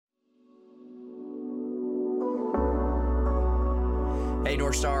Hey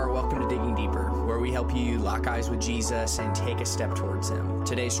North Star, welcome to Digging Deeper, where we help you lock eyes with Jesus and take a step towards Him.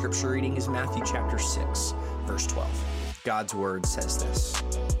 Today's scripture reading is Matthew chapter 6, verse 12. God's word says this,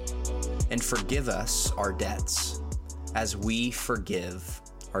 "And forgive us our debts, as we forgive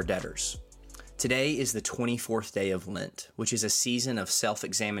our debtors." Today is the 24th day of Lent, which is a season of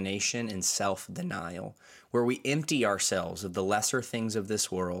self-examination and self-denial, where we empty ourselves of the lesser things of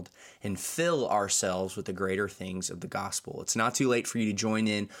this world and fill ourselves with the greater things of the gospel. It's not too late for you to join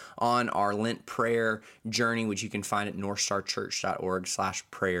in on our Lent prayer journey, which you can find at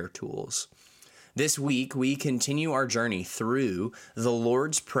northstarchurch.org/prayer tools. This week, we continue our journey through the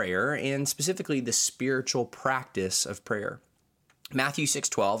Lord's Prayer and specifically the spiritual practice of prayer. Matthew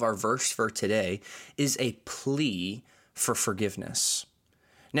 6:12, our verse for today, is a plea for forgiveness.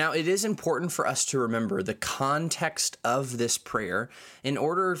 Now, it is important for us to remember the context of this prayer in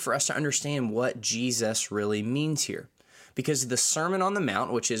order for us to understand what Jesus really means here. Because the Sermon on the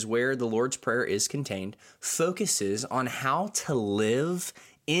Mount, which is where the Lord's Prayer is contained, focuses on how to live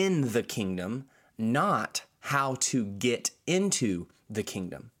in the kingdom, not how to get into the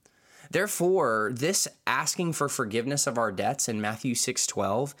kingdom. Therefore, this asking for forgiveness of our debts in Matthew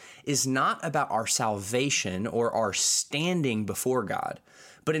 6:12 is not about our salvation or our standing before God,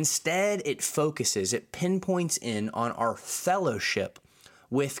 but instead it pinpoints in on our fellowship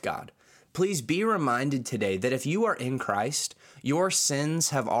with God. Please be reminded today that if you are in Christ, your sins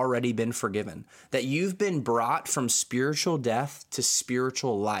have already been forgiven, that you've been brought from spiritual death to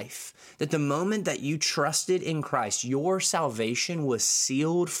spiritual life, that the moment that you trusted in Christ, your salvation was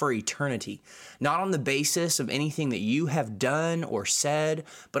sealed for eternity, not on the basis of anything that you have done or said,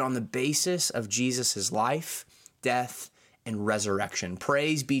 but on the basis of Jesus' life, death, and resurrection.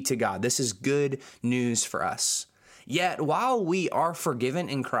 Praise be to God. This is good news for us. Yet, while we are forgiven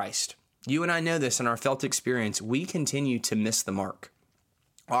in Christ, you and I know this in our felt experience, we continue to miss the mark.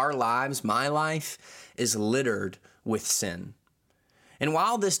 Our lives, my life, is littered with sin. And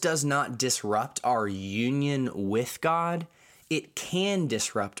while this does not disrupt our union with God, it can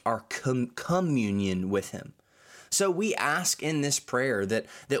disrupt our communion with Him. So we ask in this prayer that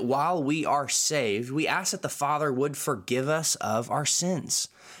while we are saved, we ask that the Father would forgive us of our sins.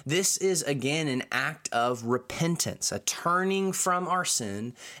 This is, again, an act of repentance, a turning from our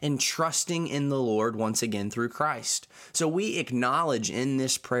sin and trusting in the Lord once again through Christ. So we acknowledge in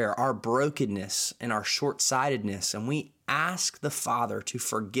this prayer our brokenness and our short-sightedness, and we ask the Father to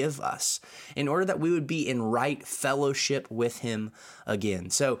forgive us in order that we would be in right fellowship with Him again.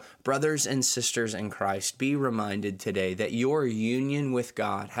 So, brothers and sisters in Christ, be reminded today that your union with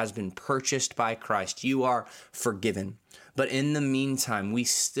God has been purchased by Christ. You are forgiven. But in the meantime, we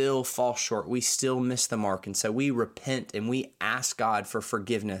still fall short. We still miss the mark. And so we repent and we ask God for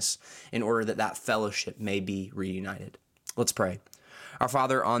forgiveness in order that that fellowship may be reunited. Let's pray. Our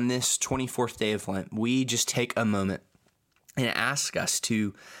Father, on this 24th day of Lent, we just take a moment and ask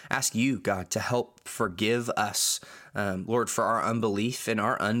you, God, to help forgive us, Lord, for our unbelief and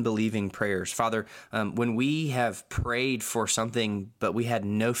our unbelieving prayers. Father, when we have prayed for something, but we had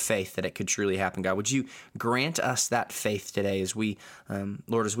no faith that it could truly happen, God, would you grant us that faith today as we,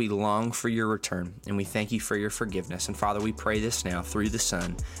 Lord, as we long for your return, and we thank you for your forgiveness. And Father, we pray this now through the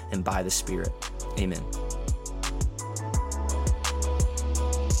Son and by the Spirit. Amen.